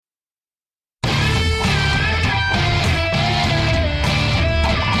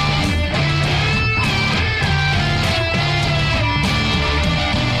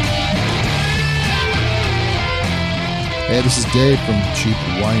Hi, this is Dave from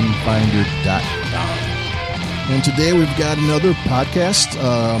CheapWineFinder.com. And today we've got another podcast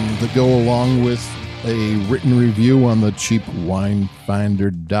to go along with a written review on the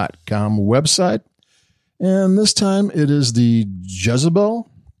CheapWineFinder.com website. And this time it is the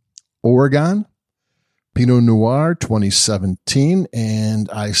Jezebel Oregon Pinot Noir 2017. And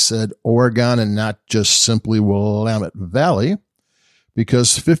I said Oregon and not just simply Willamette Valley,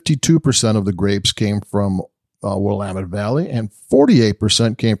 because 52% of the grapes came from Willamette Valley and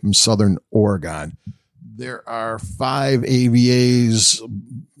 48% came from Southern Oregon. There are 5 AVAs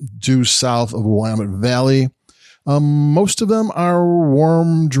due south of Willamette Valley. Most of them are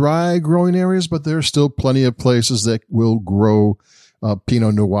warm, dry growing areas, but there's still plenty of places that will grow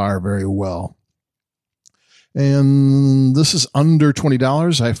Pinot Noir very well. And this is under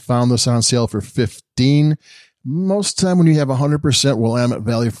 $20. I found this on sale for $15. Most of the time when you have 100% Willamette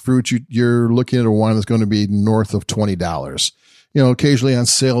Valley fruit, you're looking at a wine that's going to be north of $20. You know, occasionally on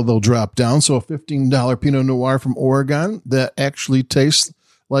sale, they'll drop down. So a $15 Pinot Noir from Oregon that actually tastes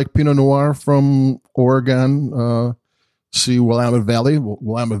like Pinot Noir from Oregon. See Willamette Valley.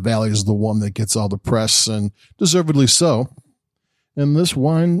 Willamette Valley is the one that gets all the press, and deservedly so. And this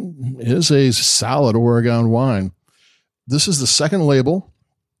wine is a solid Oregon wine. This is the second label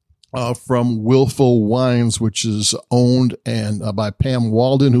from Willful Wines, which is owned and by Pam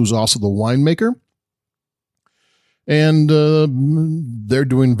Walden, who's also the winemaker. And they're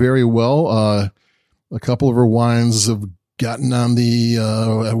doing very well. A couple of her wines have gotten on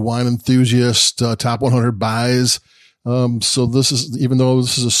the Wine Enthusiast Top 100 buys. So this is, even though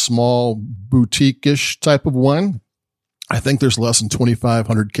this is a small boutique-ish type of wine, I think there's less than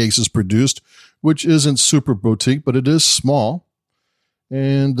 2,500 cases produced, which isn't super boutique, but it is small.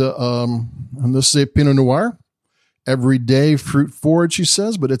 And this is a Pinot Noir, everyday fruit forward, she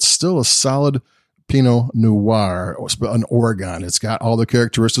says, but it's still a solid Pinot Noir, an Oregon. It's got all the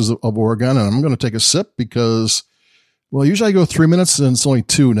characteristics of Oregon, and I'm going to take a sip because, well, usually I go 3 minutes, and it's only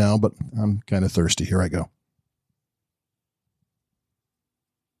 2 now, but I'm kind of thirsty. Here I go.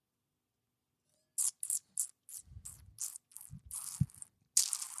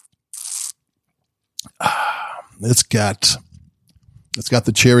 It's got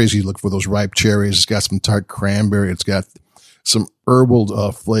the cherries. You look for those ripe cherries. It's got some tart cranberry. It's got some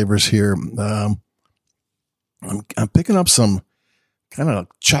herbal flavors here. I'm picking up some kind of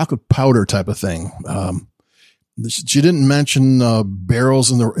chocolate powder type of thing. She didn't mention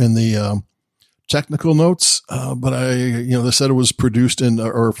barrels in the technical notes, but they said it was produced in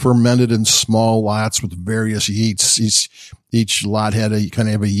or fermented in small lots with various yeasts. Each lot had a kind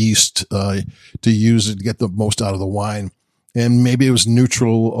of a yeast to use it to get the most out of the wine. And maybe it was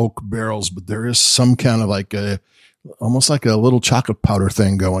neutral oak barrels, but there is some kind of almost like a little chocolate powder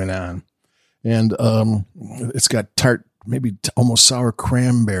thing going on. And it's got tart, maybe almost sour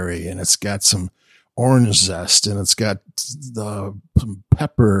cranberry, and it's got some orange zest, and it's got some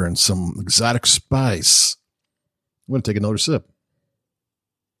pepper and some exotic spice. I'm going to take another sip.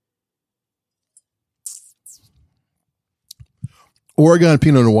 Oregon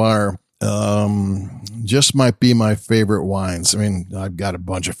Pinot Noir just might be my favorite wines. I mean, I've got a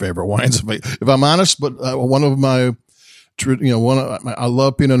bunch of favorite wines if I'm honest, but one of my, I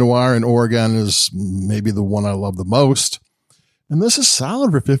love Pinot Noir, and Oregon is maybe the one I love the most. And this is solid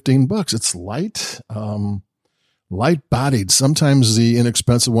for $15. It's light, light bodied. Sometimes the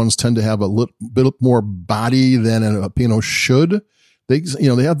inexpensive ones tend to have a little bit more body than a Pinot should. They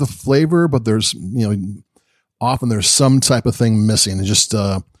have the flavor, but there's, often there's some type of thing missing. It just,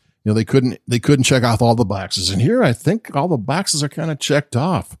 they couldn't check off all the boxes. And here, I think all the boxes are kind of checked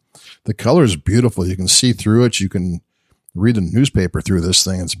off. The color is beautiful. You can see through it. You can read a newspaper through this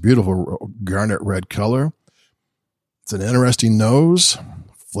thing. It's beautiful garnet red color. It's an interesting nose.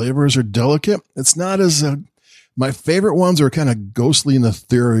 Flavors are delicate. It's not as, my favorite ones are kind of ghostly and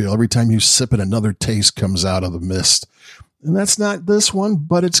ethereal. Every time you sip it, another taste comes out of the mist. And that's not this one,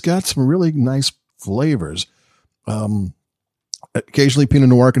 but it's got some really nice flavors. Occasionally Pinot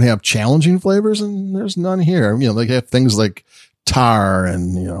Noir can have challenging flavors, and there's none here. They have things like tar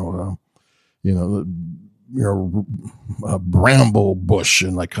and, bramble bush,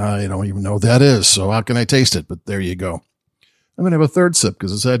 and I don't even know what that is. So how can I taste it? But there you go. I'm going to have a third sip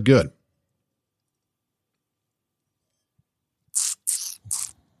because it's that good.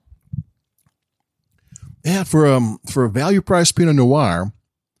 Yeah, for a value price Pinot Noir,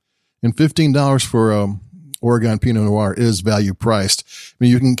 and $15 for Oregon Pinot Noir is value priced. I mean,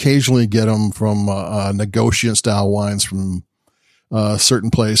 you can occasionally get them from negotiant style wines from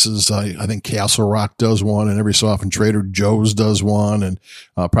certain places. I think Castle Rock does one, and every so often Trader Joe's does one, and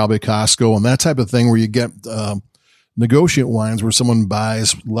probably Costco and that type of thing, where you get negotiate wines where someone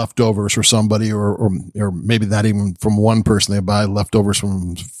buys leftovers for somebody, or maybe not even from one person. They buy leftovers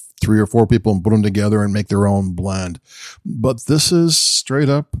from 3 or 4 people and put them together and make their own blend. But this is straight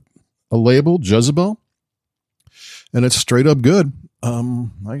up a label, Jezebel, and it's straight up good.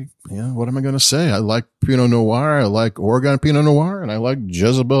 What am I going to say? I like Pinot Noir. I like Oregon Pinot Noir, and I like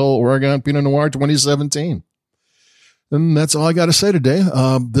Jezebel Oregon Pinot Noir 2017. And that's all I got to say today.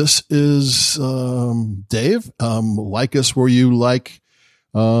 This is Dave. Like us where you like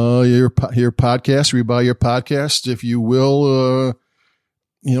your podcast, where you buy your podcast. If you will,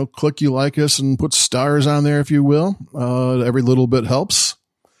 click you like us and put stars on there, if you will. Every little bit helps.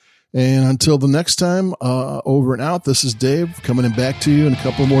 And until the next time, over and out, this is Dave coming back to you in a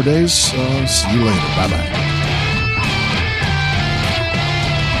couple more days. See you later. Bye-bye.